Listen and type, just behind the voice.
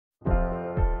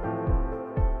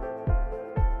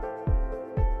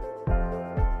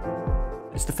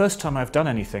It's the first time I've done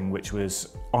anything which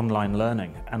was online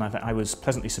learning, and I was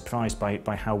pleasantly surprised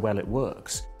by how well it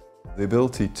works. The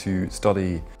ability to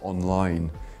study online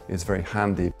is very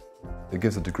handy. It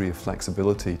gives a degree of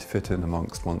flexibility to fit in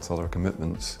amongst one's other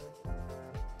commitments.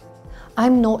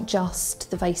 I'm not just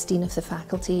the Vice Dean of the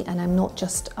faculty, and I'm not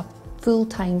just a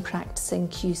full-time practicing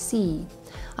QC.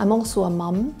 I'm also a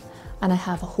mum, and I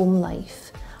have a home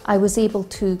life. I was able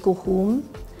to go home,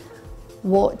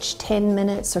 watch 10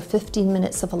 minutes or 15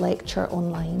 minutes of a lecture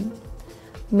online,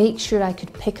 make sure I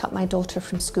could pick up my daughter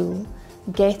from school,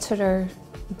 get her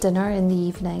dinner in the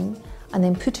evening, and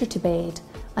then put her to bed,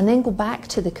 and then go back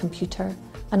to the computer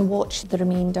and watch the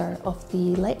remainder of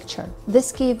the lecture.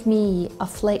 This gave me a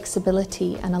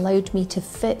flexibility and allowed me to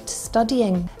fit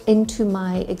studying into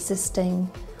my existing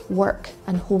work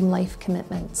and home life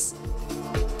commitments.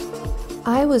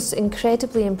 I was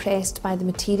incredibly impressed by the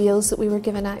materials that we were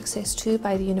given access to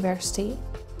by the university.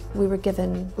 We were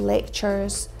given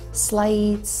lectures,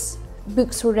 slides,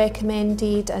 books were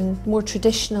recommended, and more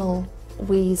traditional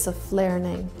ways of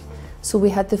learning. So we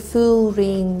had the full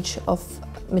range of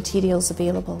materials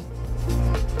available.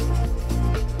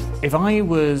 If I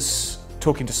was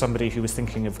talking to somebody who was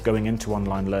thinking of going into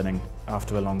online learning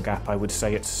after a long gap, I would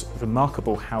say it's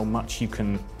remarkable how much you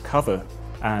can cover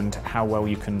and how well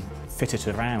you can fit it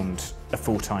around a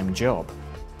full-time job.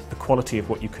 The quality of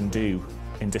what you can do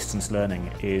in distance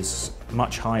learning is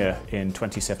much higher in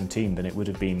 2017 than it would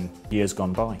have been years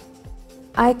gone by.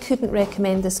 I couldn't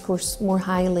recommend this course more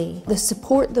highly. The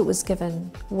support that was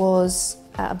given was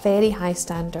at a very high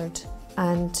standard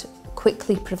and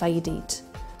quickly provided.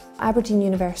 Aberdeen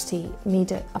University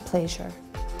made it a pleasure.